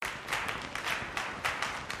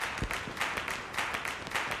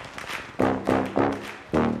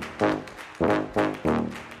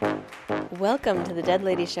Welcome to the Dead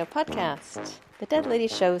Lady Show podcast. The Dead Lady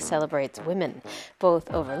Show celebrates women,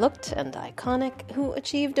 both overlooked and iconic, who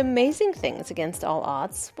achieved amazing things against all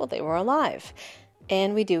odds while they were alive.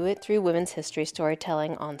 And we do it through women's history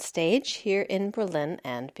storytelling on stage here in Berlin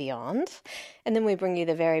and beyond. And then we bring you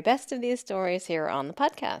the very best of these stories here on the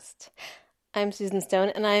podcast. I'm Susan Stone,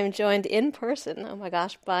 and I am joined in person,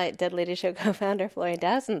 by Dead Lady Show co-founder Florian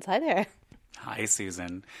Dowsons. Hi there. Hi,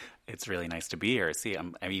 Susan. It's really nice to be here. See,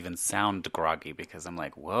 I even sound groggy because I'm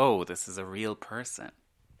like, whoa, this is a real person.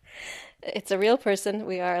 It's a real person.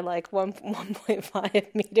 We are like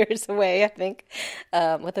 1.5 meters away, I think,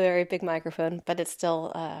 with a very big microphone. But it's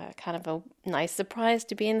still kind of a nice surprise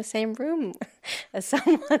to be in the same room as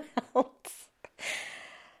someone else.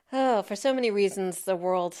 Oh, for so many reasons, the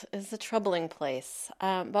world is a troubling place.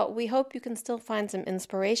 But we hope you can still find some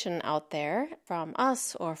inspiration out there from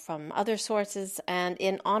us or from other sources. And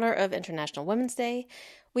in honor of International Women's Day,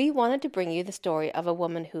 we wanted to bring you the story of a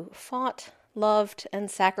woman who fought, loved,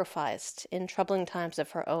 and sacrificed in troubling times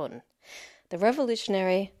of her own. The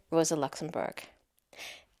revolutionary Rosa Luxemburg.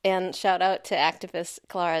 And shout out to activist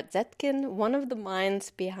Clara Zetkin, one of the minds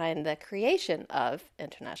behind the creation of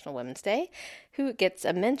International Women's Day, who gets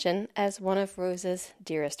a mention as one of Rosa's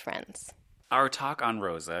dearest friends. Our talk on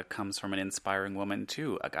Rosa comes from an inspiring woman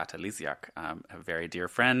too, Agata Lisiak, a very dear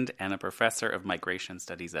friend and a professor of migration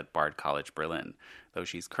studies at Bard College Berlin, though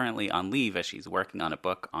she's currently on leave as she's working on a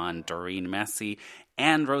book on Doreen Massey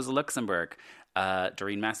and Rosa Luxemburg.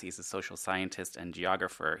 Doreen Massey is a social scientist and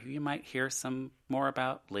geographer who you might hear some more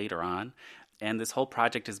about later on. And this whole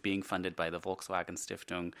project is being funded by the Volkswagen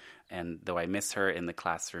Stiftung. And though I miss her in the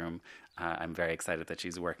classroom, I'm very excited that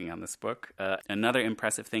she's working on this book. Another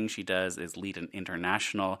impressive thing she does is lead an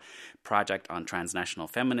international project on transnational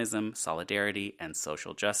feminism, solidarity, and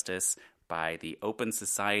social justice by the Open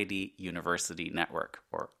Society University Network,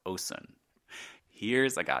 or OSUN.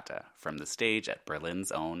 Here's Agata from the stage at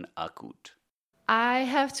Berlin's own Akut. I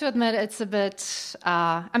have to admit it's a bit,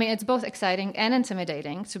 it's both exciting and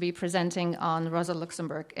intimidating to be presenting on Rosa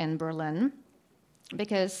Luxemburg in Berlin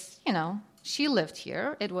because, she lived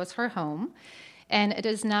here. It was her home. And it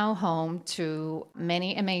is now home to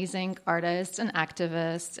many amazing artists and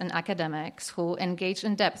activists and academics who engage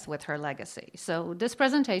in depth with her legacy. So this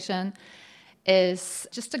presentation is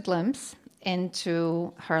just a glimpse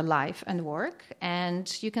into her life and work,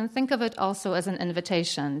 and you can think of it also as an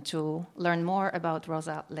invitation to learn more about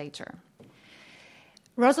Rosa later.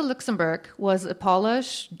 Rosa Luxemburg was a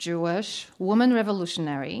Polish, Jewish woman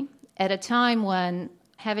revolutionary at a time when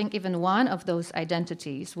having even one of those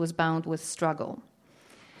identities was bound with struggle.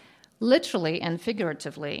 Literally and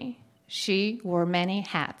figuratively, she wore many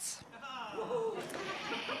hats.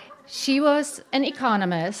 She was an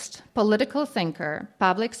economist, political thinker,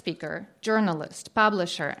 public speaker, journalist,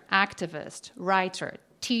 publisher, activist, writer,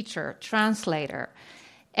 teacher, translator,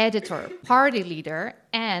 editor, party leader,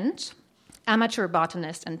 and amateur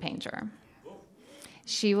botanist and painter.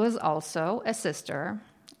 She was also a sister,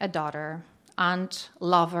 a daughter, aunt,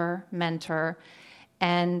 lover, mentor,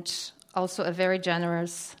 and also a very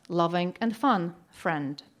generous, loving, and fun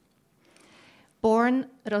friend. Born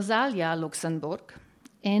Rosalia Luxemburg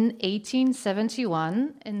in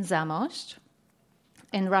 1871 in Zamość,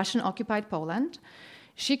 in Russian-occupied Poland,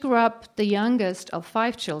 she grew up the youngest of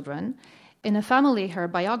 5 children in a family her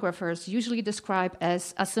biographers usually describe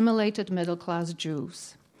as assimilated middle-class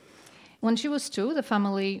Jews. When she was 2, the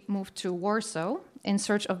family moved to Warsaw in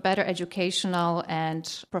search of better educational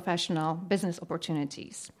and professional business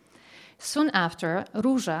opportunities. Soon after,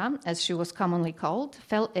 Róża, as she was commonly called,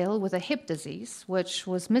 fell ill with a hip disease, which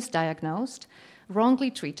was misdiagnosed,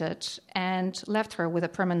 wrongly treated, and left her with a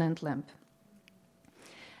permanent limp.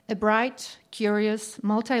 A bright, curious,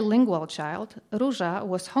 multilingual child, Róża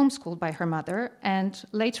was homeschooled by her mother and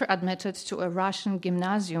later admitted to a Russian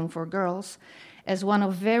gymnasium for girls as one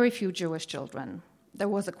of very few Jewish children. There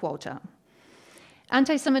was a quota.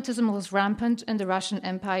 Anti-Semitism was rampant in the Russian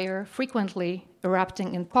Empire, frequently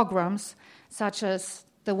erupting in pogroms, such as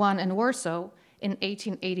the one in Warsaw in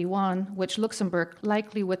 1881, which Luxemburg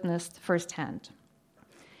likely witnessed firsthand.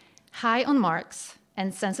 High on marks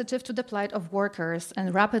and sensitive to the plight of workers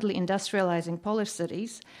and rapidly industrializing Polish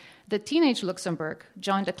cities, the teenage Luxemburg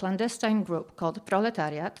joined a clandestine group called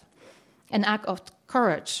Proletariat, an act of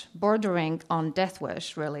courage bordering on death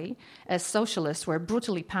wish, really, as socialists were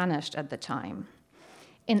brutally punished at the time.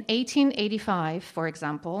 In 1885, for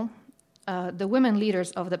example, the women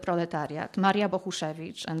leaders of the Proletariat, Maria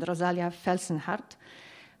Bohuszewicz and Rosalia Felsenhardt,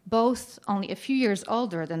 both only a few years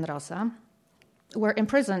older than Rosa, were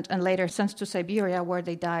imprisoned and later sent to Siberia, where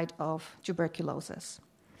they died of tuberculosis.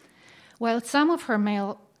 While some of her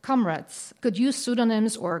male comrades could use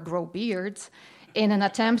pseudonyms or grow beards in an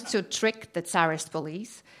attempt to trick the Tsarist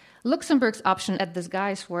police, Luxemburg's options at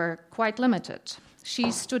disguise were quite limited.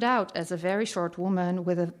 She stood out as a very short woman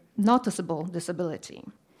with a noticeable disability.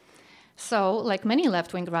 So, like many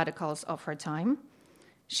left-wing radicals of her time,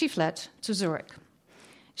 she fled to Zurich.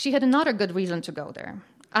 She had another good reason to go there.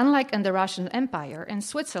 Unlike in the Russian Empire, in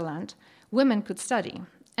Switzerland, women could study,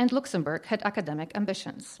 and Luxemburg had academic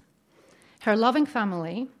ambitions. Her loving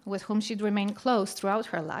family, with whom she'd remained close throughout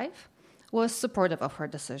her life, was supportive of her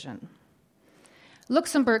decision.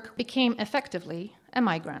 Luxemburg became effectively a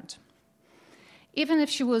migrant. Even if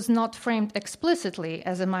she was not framed explicitly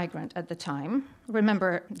as a migrant at the time,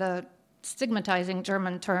 remember the stigmatizing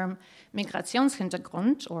German term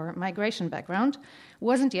Migrationshintergrund, or migration background,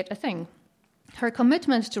 wasn't yet a thing. Her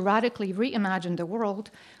commitment to radically reimagine the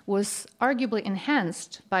world was arguably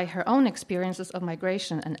enhanced by her own experiences of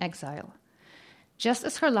migration and exile. Just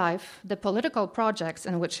as her life, the political projects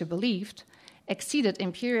in which she believed exceeded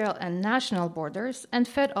imperial and national borders and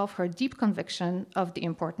fed off her deep conviction of the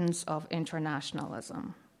importance of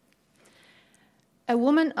internationalism. A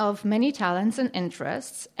woman of many talents and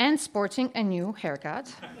interests and sporting a new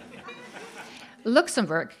haircut,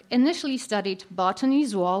 Luxemburg initially studied botany,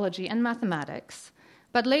 zoology, and mathematics,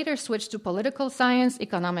 but later switched to political science,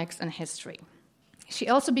 economics, and history. She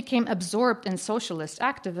also became absorbed in socialist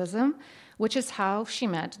activism, which is how she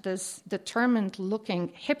met this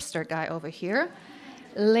determined-looking hipster guy over here,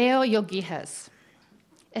 Leo Jogiches,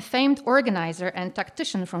 a famed organizer and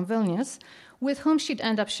tactician from Vilnius, with whom she'd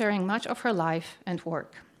end up sharing much of her life and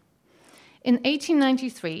work. In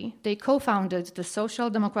 1893, they co-founded the Social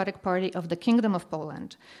Democratic Party of the Kingdom of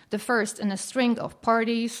Poland, the first in a string of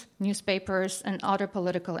parties, newspapers, and other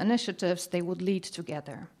political initiatives they would lead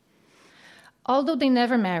together. Although they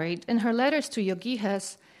never married, in her letters to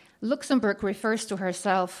Jogiches, Luxemburg refers to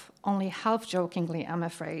herself, only half-jokingly, I'm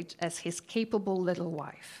afraid, as his capable little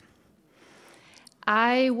wife.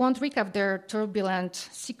 I won't recap their turbulent,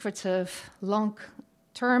 secretive,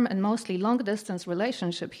 long-term and mostly long-distance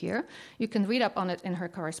relationship here. You can read up on it in her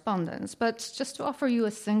correspondence, but just to offer you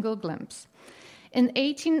a single glimpse. In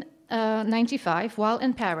 1895, while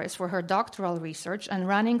in Paris for her doctoral research and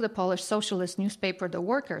running the Polish socialist newspaper The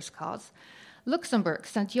Workers' Cause, Luxemburg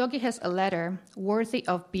sent Jogiches a letter worthy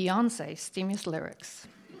of Beyoncé's famous lyrics.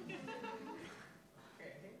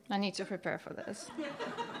 I need to prepare for this.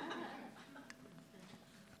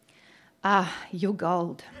 Ah, you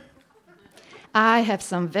gold. I have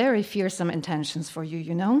some very fearsome intentions for you,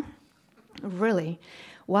 you know. Really,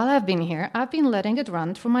 while I've been here, I've been letting it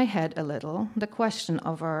run through my head a little, the question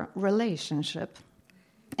of our relationship.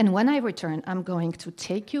 And when I return, I'm going to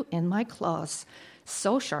take you in my claws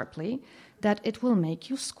so sharply that it will make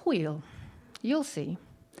you squeal. You'll see.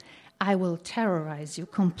 I will terrorize you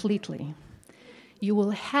completely. You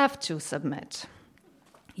will have to submit.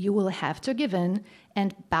 You will have to give in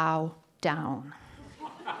and bow down.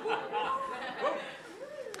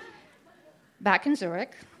 Back in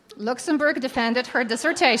Zurich, Luxemburg defended her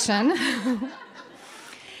dissertation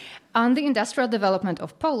on the industrial development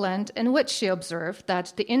of Poland, in which she observed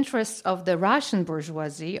that the interests of the Russian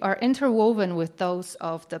bourgeoisie are interwoven with those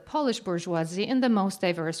of the Polish bourgeoisie in the most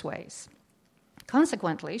diverse ways.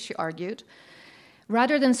 Consequently, she argued,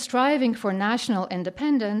 rather than striving for national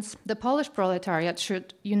independence, the Polish proletariat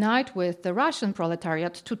should unite with the Russian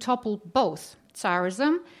proletariat to topple both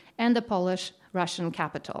Tsarism and the Polish-Russian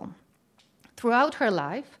capital. Throughout her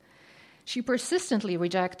life, she persistently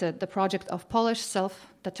rejected the project of Polish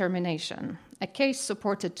self-determination, a case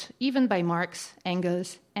supported even by Marx,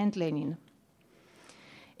 Engels, and Lenin.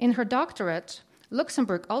 In her doctorate,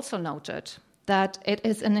 Luxemburg also noted that it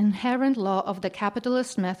is an inherent law of the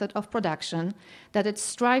capitalist method of production that it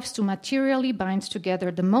strives to materially bind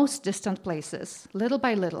together the most distant places, little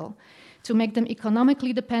by little, to make them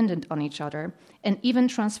economically dependent on each other and even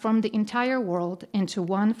transform the entire world into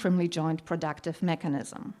one firmly joined productive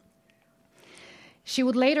mechanism. She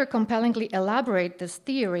would later compellingly elaborate this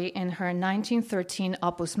theory in her 1913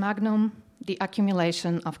 opus magnum, The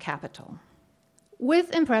Accumulation of Capital.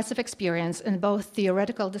 With impressive experience in both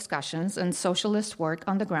theoretical discussions and socialist work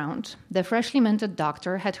on the ground, the freshly minted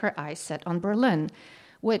doctor had her eyes set on Berlin,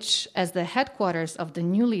 which, as the headquarters of the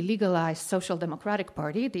newly legalized Social Democratic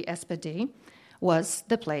Party, the SPD, was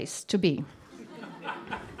the place to be.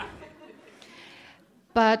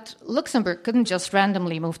 But Luxemburg couldn't just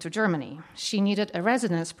randomly move to Germany. She needed a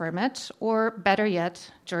residence permit, or better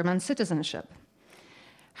yet, German citizenship.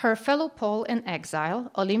 Her fellow Pole in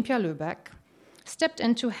exile, Olympia Lübeck, stepped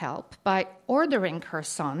in to help by ordering her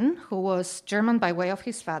son, who was German by way of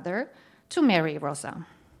his father, to marry Rosa.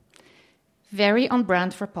 Very on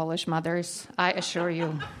brand for Polish mothers, I assure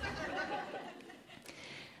you.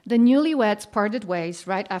 The newlyweds parted ways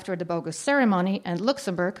right after the bogus ceremony, and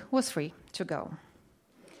Luxemburg was free to go.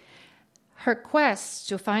 Her quest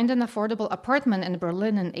to find an affordable apartment in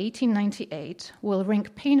Berlin in 1898 will ring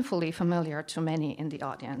painfully familiar to many in the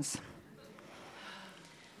audience.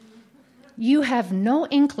 You have no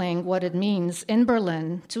inkling what it means in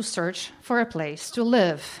Berlin to search for a place to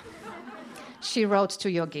live, she wrote to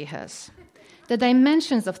Yogi Hess. The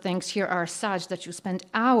dimensions of things here are such that you spend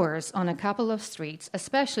hours on a couple of streets,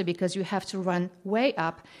 especially because you have to run way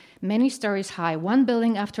up, many stories high, one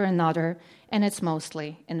building after another, and it's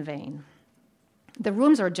mostly in vain. The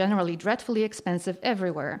rooms are generally dreadfully expensive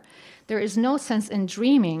everywhere. There is no sense in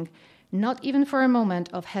dreaming, not even for a moment,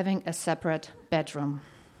 of having a separate bedroom.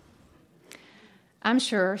 I'm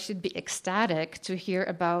sure she'd be ecstatic to hear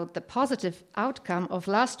about the positive outcome of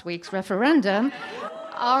last week's referendum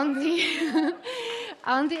on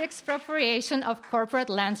the expropriation of corporate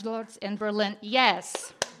landlords in Berlin.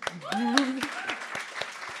 Yes.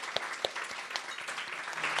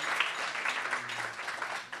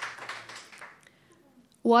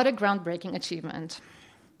 What a groundbreaking achievement.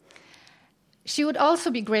 She would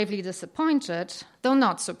also be gravely disappointed, though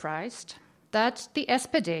not surprised, that the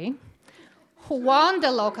SPD, who won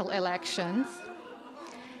the local elections,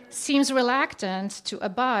 seems reluctant to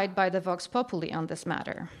abide by the Vox Populi on this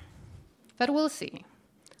matter. But we'll see.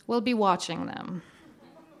 We'll be watching them.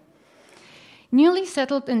 Newly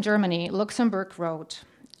settled in Germany, Luxemburg wrote,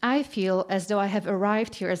 I feel as though I have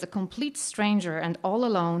arrived here as a complete stranger and all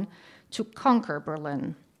alone to conquer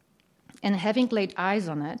Berlin. And having laid eyes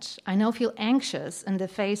on it, I now feel anxious in the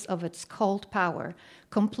face of its cold power,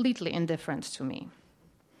 completely indifferent to me.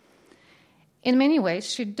 In many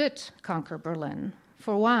ways, she did conquer Berlin.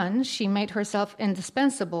 For one, she made herself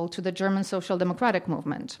indispensable to the German social democratic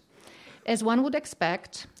movement. As one would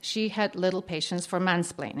expect, she had little patience for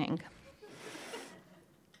mansplaining.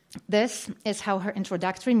 This is how her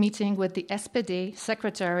introductory meeting with the SPD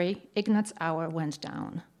secretary, Ignaz Auer, went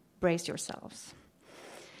down. Brace yourselves.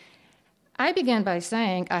 I began by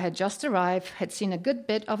saying I had just arrived, had seen a good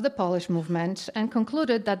bit of the Polish movement, and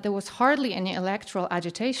concluded that there was hardly any electoral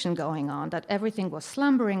agitation going on, that everything was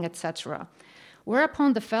slumbering, etc.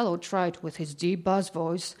 Whereupon the fellow tried, with his deep bass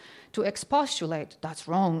voice, to expostulate. That's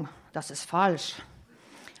wrong. Das ist falsch.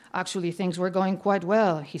 Actually, things were going quite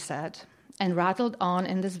well, he said, and rattled on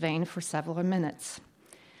in this vein for several minutes.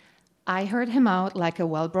 I heard him out like a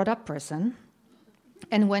well-brought-up person,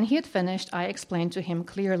 and when he had finished, I explained to him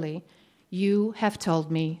clearly, you have told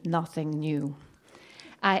me nothing new.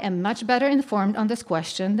 I am much better informed on this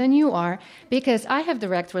question than you are, because I have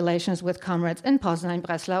direct relations with comrades in Poznan,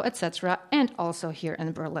 Breslau, etc., and also here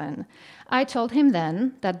in Berlin. I told him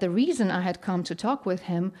then that the reason I had come to talk with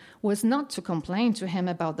him was not to complain to him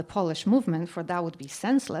about the Polish movement, for that would be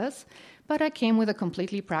senseless, but I came with a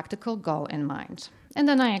completely practical goal in mind. And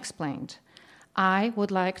then I explained, I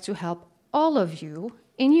would like to help all of you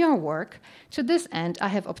in your work. To this end, I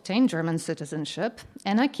have obtained German citizenship,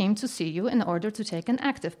 and I came to see you in order to take an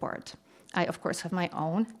active part. I, of course, have my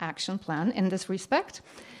own action plan in this respect,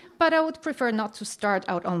 but I would prefer not to start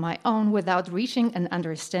out on my own without reaching an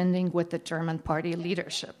understanding with the German party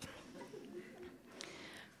leadership.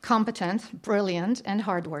 Competent, brilliant, and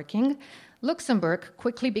hardworking, Luxemburg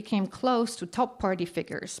quickly became close to top party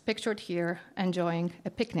figures, pictured here enjoying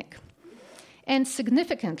a picnic, and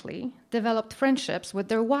significantly developed friendships with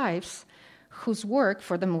their wives, whose work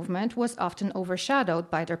for the movement was often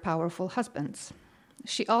overshadowed by their powerful husbands.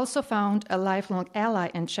 She also found a lifelong ally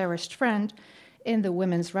and cherished friend in the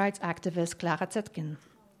women's rights activist Clara Zetkin.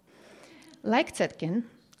 Like Zetkin,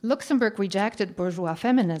 Luxemburg rejected bourgeois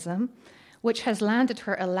feminism, which has landed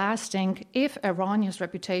her a lasting, if erroneous,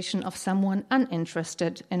 reputation of someone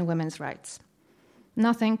uninterested in women's rights.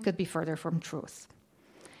 Nothing could be further from truth.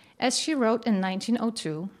 As she wrote in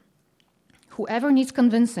 1902, whoever needs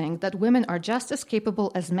convincing that women are just as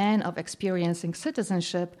capable as men of experiencing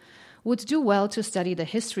citizenship would do well to study the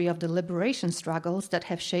history of the liberation struggles that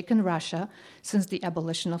have shaken Russia since the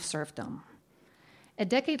abolition of serfdom. A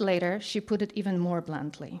decade later, she put it even more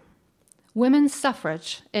bluntly. Women's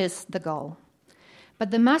suffrage is the goal.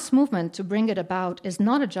 But the mass movement to bring it about is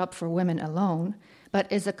not a job for women alone,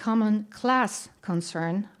 but is a common class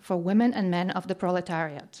concern for women and men of the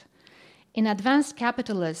proletariat. In advanced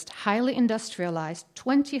capitalist, highly industrialized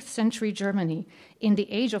 20th century Germany, in the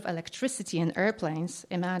age of electricity and airplanes,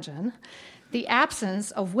 imagine, the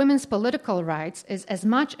absence of women's political rights is as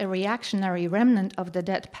much a reactionary remnant of the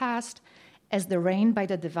dead past as the reign by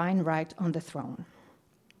the divine right on the throne.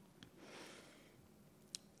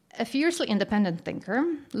 a fiercely independent thinker,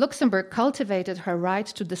 Luxemburg cultivated her right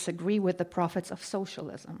to disagree with the prophets of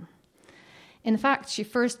socialism. In fact, she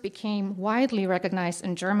first became widely recognized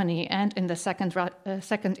in Germany and in the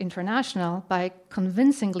Second International by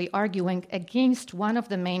convincingly arguing against one of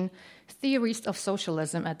the main theorists of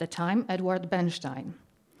socialism at the time, Edward Bernstein.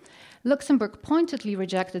 Luxemburg pointedly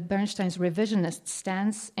rejected Bernstein's revisionist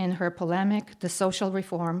stance in her polemic, The Social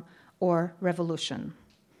Reform or Revolution.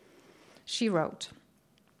 She wrote,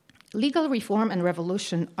 "Legal reform and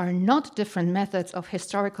revolution are not different methods of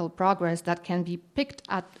historical progress that can be picked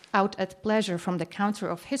out at pleasure from the counter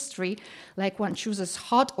of history like one chooses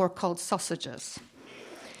hot or cold sausages.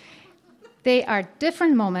 They are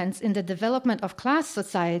different moments in the development of class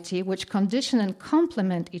society which condition and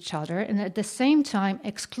complement each other and at the same time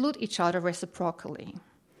exclude each other reciprocally."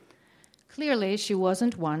 Clearly, she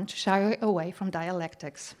wasn't one to shy away from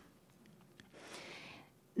dialectics.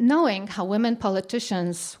 Knowing how women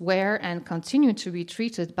politicians were and continue to be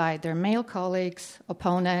treated by their male colleagues,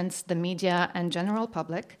 opponents, the media, and general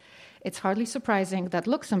public, it's hardly surprising that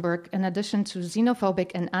Luxemburg, in addition to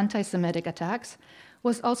xenophobic and anti-Semitic attacks,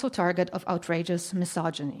 was also target of outrageous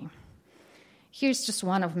misogyny. Here's just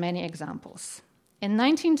one of many examples. In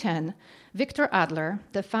 1910, Victor Adler,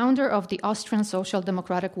 the founder of the Austrian Social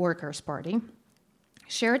Democratic Workers' Party,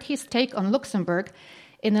 shared his take on Luxemburg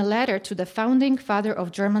in a letter to the founding father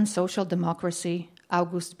of German social democracy,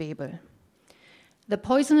 August Bebel. "The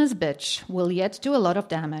poisonous bitch will yet do a lot of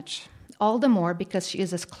damage, all the more because she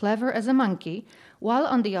is as clever as a monkey, while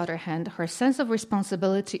on the other hand, her sense of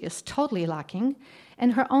responsibility is totally lacking,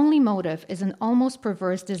 and her only motive is an almost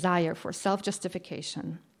perverse desire for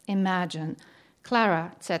self-justification. Imagine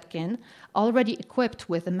Clara Zetkin already equipped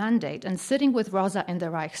with a mandate and sitting with Rosa in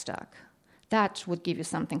the Reichstag. That would give you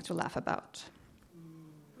something to laugh about."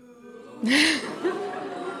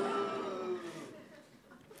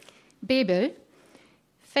 Bebel,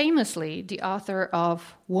 famously the author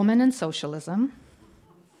of Woman and Socialism,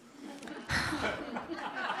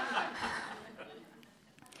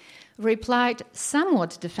 replied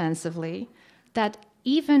somewhat defensively that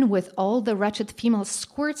even with all the wretched female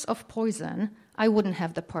squirts of poison, I wouldn't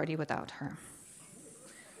have the party without her.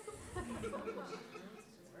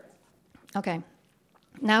 Okay,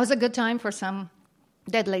 now's a good time for some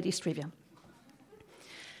dead ladies trivia.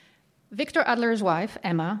 Victor Adler's wife,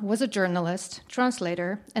 Emma, was a journalist,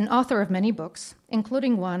 translator, and author of many books,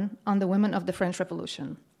 including one on the women of the French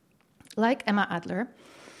Revolution. Like Emma Adler,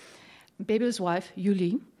 Bebel's wife,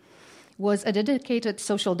 Julie, was a dedicated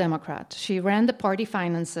social democrat. She ran the party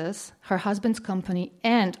finances, her husband's company,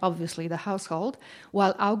 and obviously the household,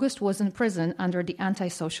 while August was in prison under the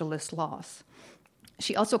anti-socialist laws.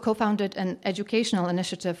 She also co-founded an educational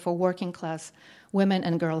initiative for working-class women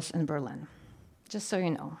and girls in Berlin. Just so you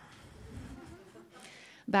know.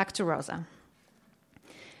 Back to Rosa.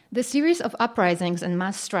 The series of uprisings and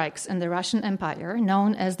mass strikes in the Russian Empire,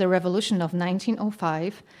 known as the Revolution of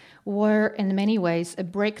 1905, were in many ways a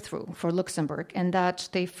breakthrough for Luxemburg in that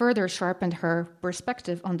they further sharpened her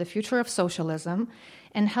perspective on the future of socialism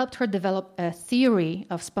and helped her develop a theory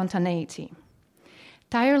of spontaneity.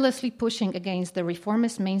 Tirelessly pushing against the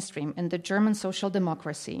reformist mainstream in the German social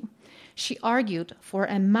democracy, she argued for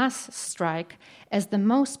a mass strike as the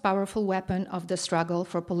most powerful weapon of the struggle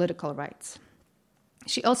for political rights.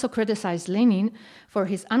 She also criticized Lenin for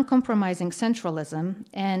his uncompromising centralism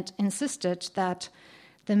and insisted that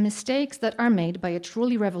the mistakes that are made by a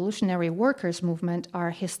truly revolutionary workers' movement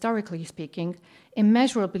are, historically speaking,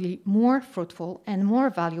 immeasurably more fruitful and more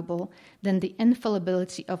valuable than the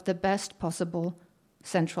infallibility of the best possible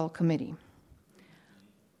Central Committee.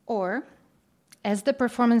 Or, as the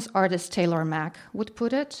performance artist Taylor Mack would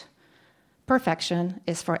put it, perfection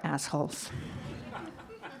is for assholes.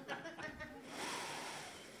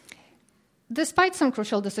 Despite some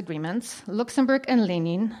crucial disagreements, Luxemburg and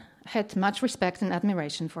Lenin had much respect and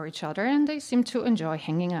admiration for each other, and they seemed to enjoy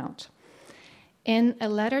hanging out. In a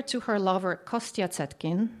letter to her lover Kostya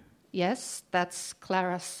Zetkin, yes, that's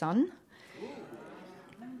Clara's son,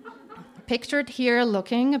 pictured here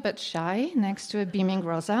looking a bit shy next to a beaming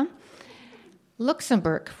Rosa,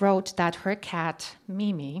 Luxemburg wrote that her cat,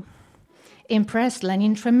 Mimi, impressed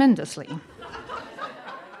Lenin tremendously.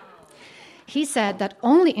 He said that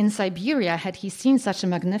only in Siberia had he seen such a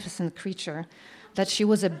magnificent creature, that she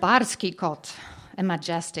was a barski kot, a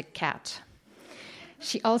majestic cat.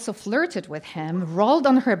 She also flirted with him, rolled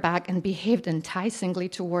on her back, and behaved enticingly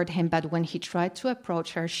toward him, but when he tried to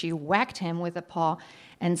approach her, she whacked him with a paw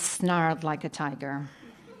and snarled like a tiger.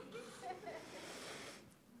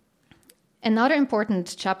 Another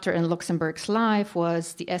important chapter in Luxemburg's life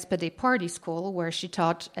was the SPD party school, where she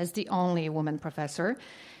taught as the only woman professor,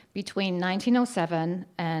 between 1907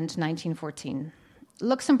 and 1914.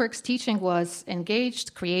 Luxemburg's teaching was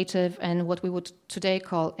engaged, creative, and what we would today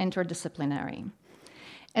call interdisciplinary.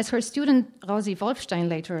 As her student Rosi Wolfstein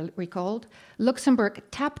later recalled, Luxemburg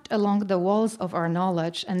tapped along the walls of our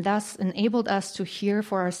knowledge and thus enabled us to hear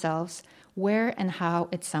for ourselves where and how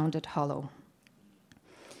it sounded hollow.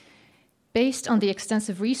 Based on the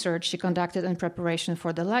extensive research she conducted in preparation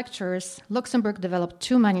for the lectures, Luxemburg developed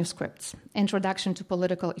two manuscripts, Introduction to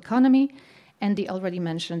Political Economy and the already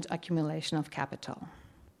mentioned Accumulation of Capital.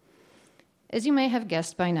 As you may have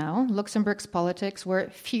guessed by now, Luxemburg's politics were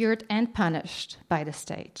feared and punished by the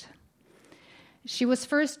state. She was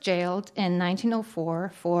first jailed in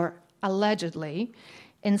 1904 for allegedly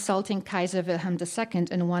insulting Kaiser Wilhelm II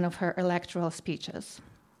in one of her electoral speeches.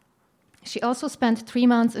 She also spent 3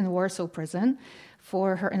 months in Warsaw prison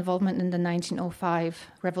for her involvement in the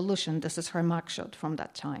 1905 revolution. This is her mugshot from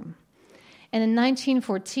that time. And in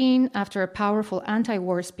 1914, after a powerful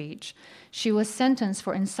anti-war speech, she was sentenced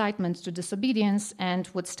for incitement to disobedience and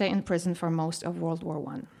would stay in prison for most of World War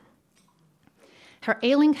I. Her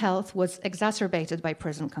ailing health was exacerbated by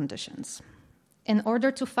prison conditions. In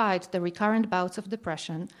order to fight the recurrent bouts of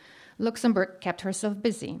depression, Luxemburg kept herself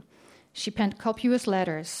busy. She penned copious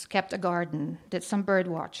letters, kept a garden, did some bird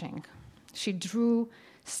watching. She drew,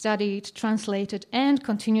 studied, translated, and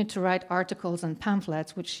continued to write articles and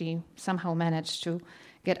pamphlets, which she somehow managed to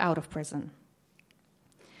get out of prison.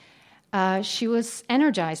 She was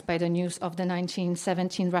energized by the news of the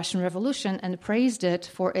 1917 Russian Revolution and praised it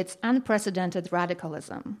for its unprecedented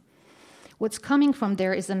radicalism. What's coming from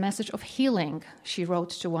there is a message of healing, she wrote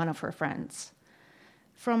to one of her friends.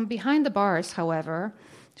 From behind the bars, however,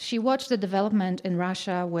 she watched the development in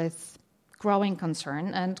Russia with growing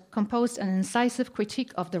concern and composed an incisive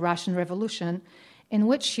critique of the Russian Revolution in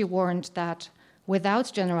which she warned that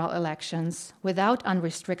without general elections, without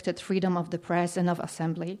unrestricted freedom of the press and of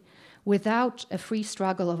assembly, without a free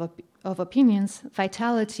struggle of opinions,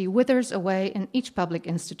 vitality withers away in each public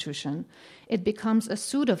institution. It becomes a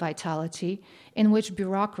pseudo-vitality in which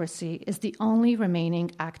bureaucracy is the only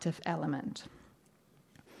remaining active element.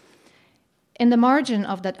 In the margin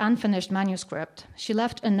of that unfinished manuscript, she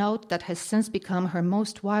left a note that has since become her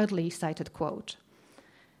most widely cited quote.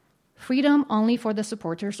 Freedom only for the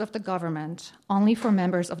supporters of the government, only for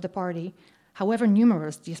members of the party, however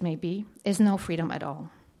numerous these may be, is no freedom at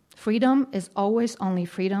all. Freedom is always only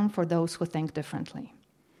freedom for those who think differently.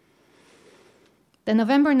 The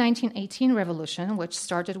November 1918 revolution, which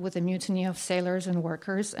started with a mutiny of sailors and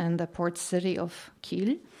workers in the port city of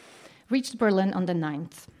Kiel, reached Berlin on the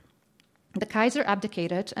 9th. The Kaiser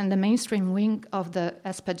abdicated, and the mainstream wing of the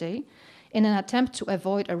SPD, in an attempt to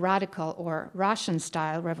avoid a radical or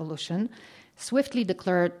Russian-style revolution, swiftly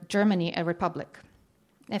declared Germany a republic.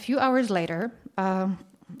 A few hours later,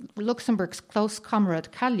 Luxemburg's close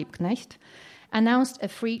comrade Karl Liebknecht announced a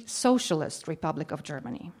free socialist Republic of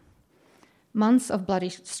Germany. Months of bloody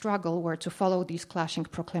struggle were to follow these clashing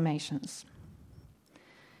proclamations.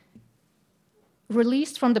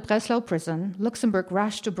 Released from the Breslau prison, Luxemburg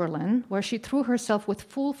rushed to Berlin, where she threw herself with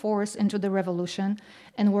full force into the revolution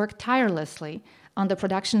and worked tirelessly on the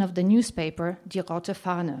production of the newspaper Die Rote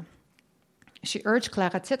Fahne. She urged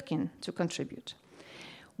Clara Zetkin to contribute.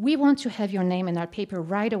 We want to have your name in our paper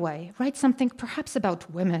right away. Write something perhaps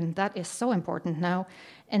about women. That is so important now,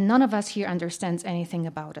 and none of us here understands anything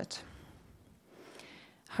about it.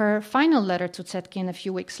 Her final letter to Zetkin a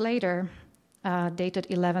few weeks later, dated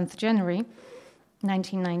 11th January,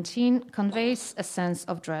 1919, conveys a sense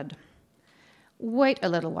of dread. Wait a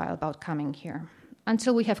little while about coming here,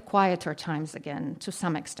 until we have quieter times again, to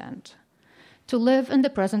some extent. To live in the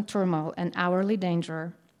present turmoil and hourly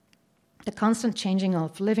danger, the constant changing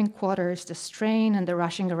of living quarters, the strain and the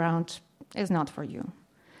rushing around is not for you.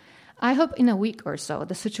 I hope in a week or so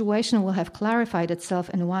the situation will have clarified itself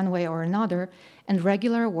in one way or another, and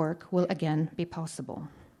regular work will again be possible.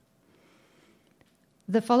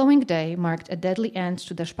 The following day marked a deadly end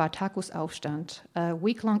to the Spartakusaufstand, a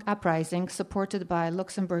week-long uprising supported by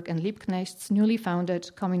Luxemburg and Liebknecht's newly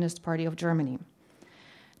founded Communist Party of Germany.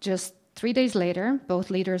 Just 3 days later, both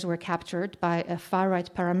leaders were captured by a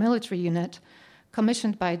far-right paramilitary unit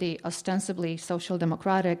commissioned by the ostensibly social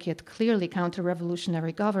democratic yet clearly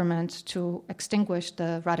counter-revolutionary government to extinguish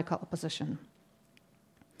the radical opposition.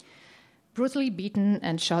 Brutally beaten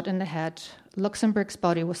and shot in the head, Luxemburg's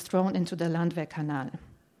body was thrown into the Landwehrkanal.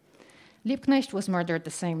 Liebknecht was murdered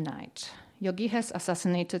the same night. Jogi Hess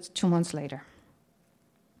assassinated 2 months later.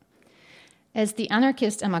 As the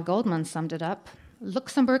anarchist Emma Goldman summed it up,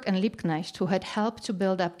 Luxemburg and Liebknecht, who had helped to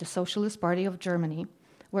build up the Socialist Party of Germany,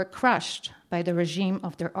 were crushed by the regime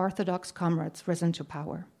of their orthodox comrades risen to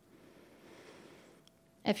power.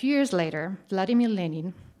 A few years later, Vladimir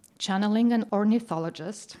Lenin, channeling an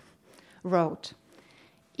ornithologist, wrote,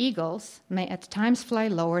 "Eagles may at times fly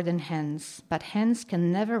lower than hens, but hens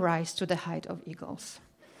can never rise to the height of eagles."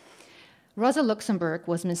 Rosa Luxemburg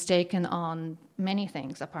was mistaken on many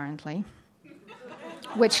things, apparently,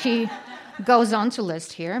 which he goes on to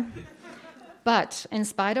list here. But in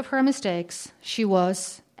spite of her mistakes, she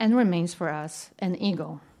was and remains for us an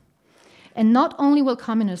eagle. And not only will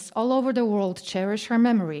communists all over the world cherish her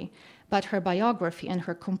memory, but her biography and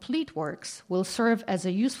her complete works will serve as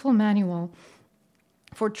a useful manual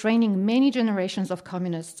for training many generations of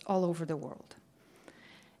communists all over the world.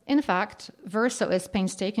 In fact, Verso is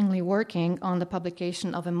painstakingly working on the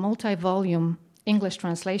publication of a multi-volume English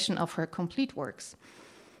translation of her complete works.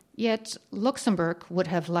 Yet Luxemburg would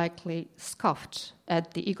have likely scoffed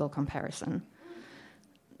at the eagle comparison.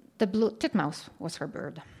 The blue titmouse was her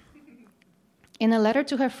bird. In a letter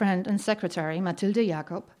to her friend and secretary, Mathilde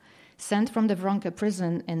Jacob, sent from the Wronke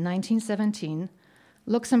prison in 1917,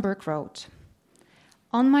 Luxemburg wrote,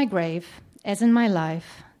 "On my grave, as in my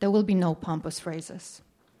life, there will be no pompous phrases.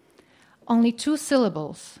 Only 2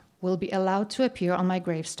 syllables will be allowed to appear on my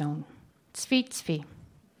gravestone. Tzvi, tzvi.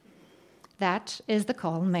 That is the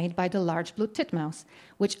call made by the large blue titmouse,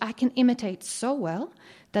 which I can imitate so well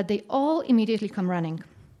that they all immediately come running.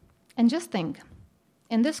 And just think,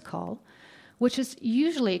 in this call, which is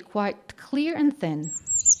usually quite clear and thin,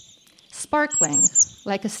 sparkling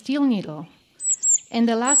like a steel needle, in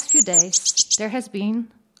the last few days there has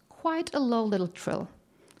been quite a low little trill,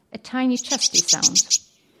 a tiny chesty sound.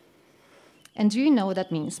 And do you know what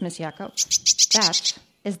that means, Miss Jacob? That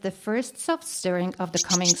is the first soft stirring of the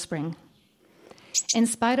coming spring. In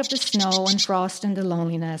spite of the snow and frost and the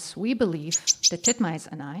loneliness, we believe, the titmice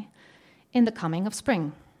and I, in the coming of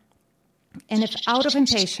spring. And if out of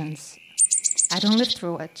impatience I don't live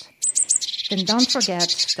through it, then don't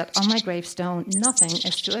forget that on my gravestone nothing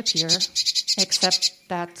is to appear except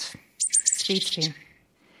that tzvi.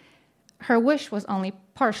 Her wish was only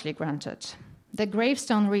partially granted. The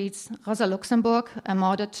gravestone reads, Rosa Luxemburg,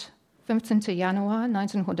 ermordet 15. Januar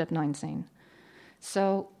 1919.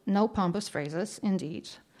 So no pompous phrases, indeed,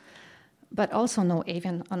 but also no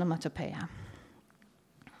avian onomatopoeia.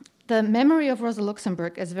 The memory of Rosa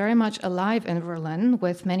Luxemburg is very much alive in Berlin,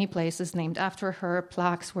 with many places named after her,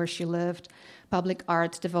 plaques where she lived, public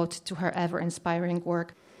art devoted to her ever-inspiring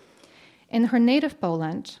work. In her native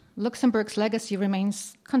Poland, Luxemburg's legacy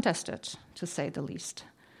remains contested, to say the least.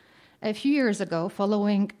 A few years ago,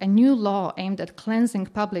 following a new law aimed at cleansing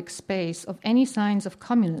public space of any signs of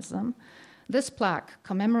communism, this plaque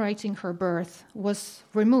commemorating her birth was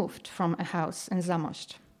removed from a house in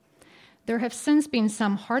Zamość. There have since been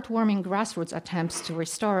some heartwarming grassroots attempts to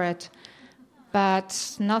restore it,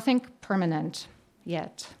 but nothing permanent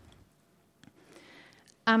yet.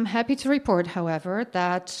 I'm happy to report, however,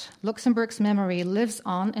 that Luxemburg's memory lives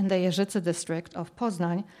on in the Jeżyce district of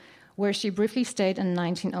Poznań, where she briefly stayed in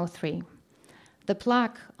 1903. The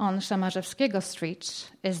plaque on Szamarzewskiego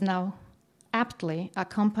Street is now aptly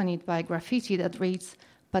accompanied by graffiti that reads,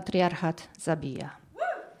 Patriarchat zabija.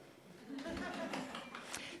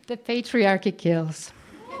 The patriarchy kills.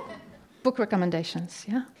 Book recommendations,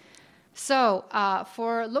 yeah? So,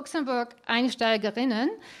 for Luxemburg Einsteigerinnen,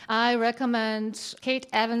 I recommend Kate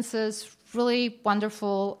Evans's really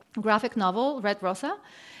wonderful graphic novel, Red Rosa.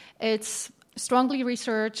 It's strongly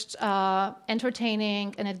researched,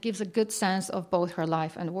 entertaining, and it gives a good sense of both her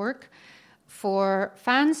life and work. For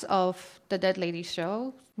fans of the Dead Lady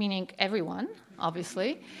Show, meaning everyone,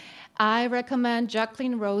 obviously, I recommend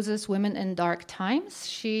Jacqueline Rose's Women in Dark Times.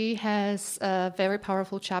 She has a very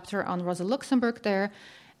powerful chapter on Rosa Luxemburg there,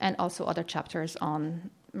 and also other chapters on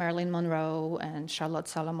Marilyn Monroe and Charlotte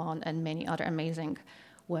Salomon and many other amazing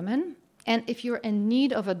women. And if you're in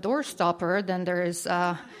need of a doorstopper, then there is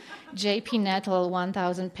J.P. Nettle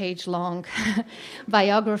 1,000-page long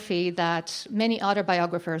biography that many other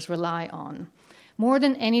biographers rely on. More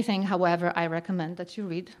than anything, however, I recommend that you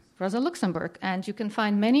read Rosa Luxemburg, and you can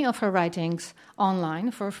find many of her writings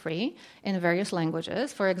online for free in various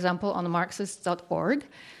languages, for example, on Marxist.org.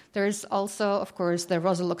 There's also, of course, the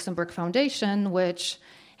Rosa Luxemburg Foundation, which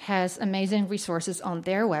has amazing resources on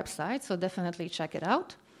their website, so definitely check it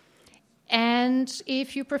out. And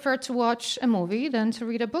if you prefer to watch a movie than to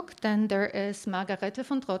read a book, then there is Margarete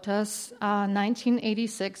von Trotter's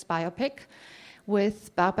 1986 biopic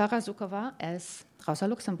with Barbara Zukova as Rosa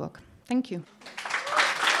Luxemburg. Thank you.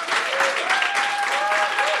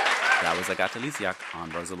 That was Agatha Lisiak on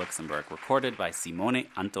Rosa Luxemburg, recorded by Simone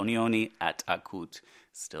Antonioni at Akut,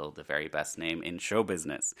 still the very best name in show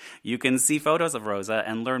business. You can see photos of Rosa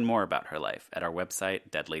and learn more about her life at our website,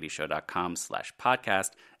 deadladyshow.com/podcast,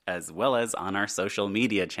 as well as on our social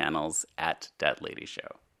media channels at Dead Lady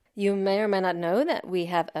Show. You may or may not know that we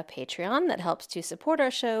have a Patreon that helps to support our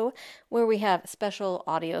show, where we have special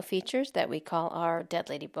audio features that we call our Dead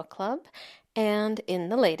Lady Book Club. And in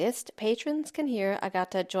the latest, patrons can hear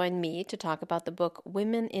Agatha join me to talk about the book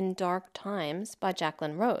Women in Dark Times by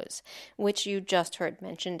Jacqueline Rose, which you just heard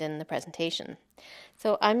mentioned in the presentation.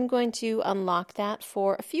 So I'm going to unlock that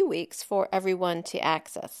for a few weeks for everyone to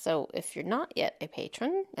access. So if you're not yet a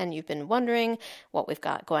patron and you've been wondering what we've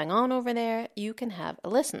got going on over there, you can have a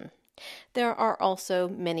listen. There are also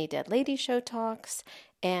many Dead Lady Show talks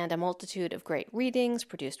and a multitude of great readings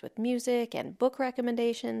produced with music and book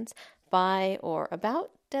recommendations by or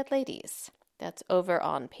about dead ladies. That's over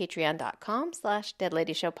on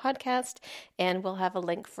patreon.com/deadladyshowpodcast, and we'll have a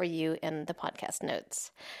link for you in the podcast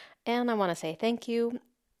notes. And I want to say thank you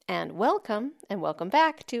and welcome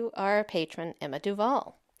back to our patron, Emma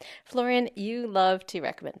Duval. Florian, you love to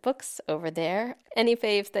recommend books over there. Any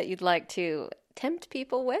faves that you'd like to tempt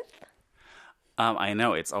people with? I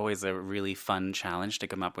know it's always a really fun challenge to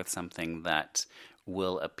come up with something that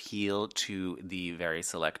will appeal to the very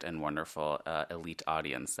select and wonderful elite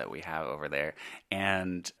audience that we have over there.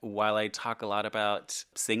 And while I talk a lot about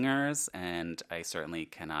singers, and I certainly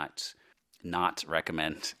cannot not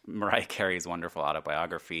recommend Mariah Carey's wonderful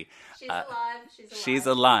autobiography. She's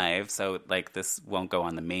alive, so like this won't go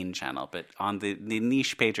on the main channel, but on the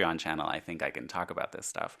niche Patreon channel, I think I can talk about this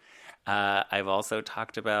stuff. I've also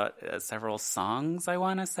talked about several songs, I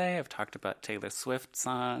want to say. I've talked about Taylor Swift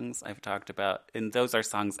songs. And those are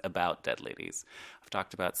songs about dead ladies. I've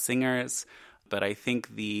talked about singers. But I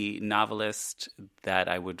think the novelist that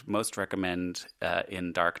I would most recommend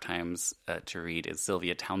in dark times to read is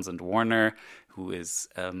Sylvia Townsend Warner, who is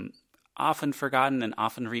often forgotten and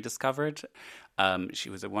often rediscovered. She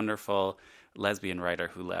was a wonderful lesbian writer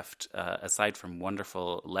who left, aside from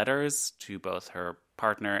wonderful letters to both her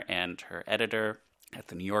partner and her editor at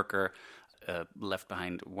The New Yorker, left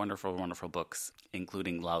behind wonderful, wonderful books,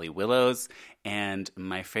 including Lolly Willows. And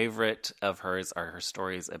my favorite of hers are her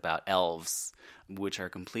stories about elves, which are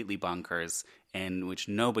completely bonkers and which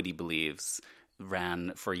nobody believes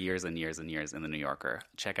ran for years and years and years in The New Yorker.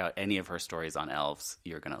 Check out any of her stories on elves.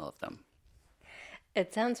 You're going to love them.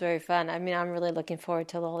 It sounds very fun. I mean, I'm really looking forward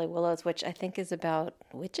to Lolly Willows, which I think is about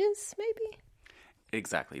witches, maybe?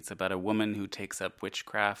 Exactly. It's about a woman who takes up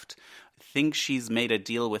witchcraft, thinks she's made a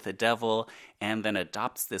deal with the devil, and then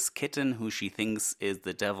adopts this kitten who she thinks is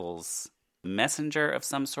the devil's messenger of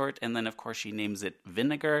some sort. And then, of course, she names it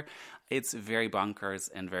Vinegar. It's very bonkers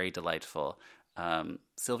and very delightful.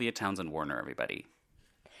 Sylvia Townsend Warner, everybody.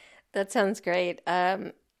 That sounds great.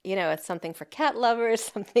 It's something for cat lovers,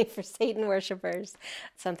 something for Satan worshipers,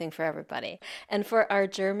 something for everybody. And for our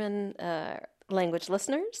German language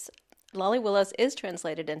listeners, Lolly Willows is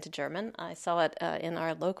translated into German. I saw it in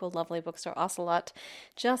our local lovely bookstore, Ocelot,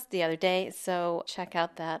 just the other day. So check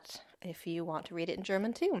out that if you want to read it in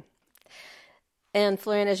German too. And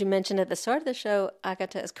Florian, as you mentioned at the start of the show,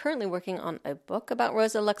 Agatha is currently working on a book about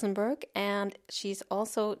Rosa Luxemburg, and she's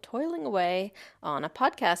also toiling away on a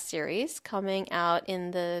podcast series coming out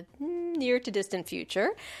in the near to distant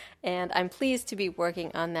future. And I'm pleased to be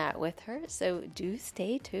working on that with her, so do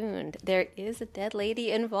stay tuned. There is a dead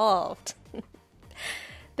lady involved.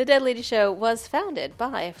 The Dead Lady Show was founded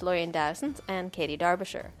by Florian Dowsons and Katie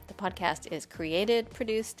Derbyshire. The podcast is created,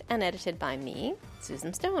 produced, and edited by me,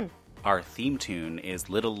 Susan Stone. Our theme tune is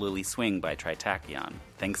Little Lily Swing by Tritachyon.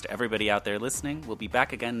 Thanks to everybody out there listening. We'll be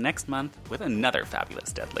back again next month with another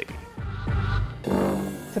fabulous Dead Lady.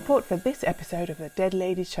 Support for this episode of the Dead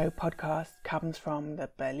Lady Show podcast comes from the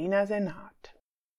Berliner Senat.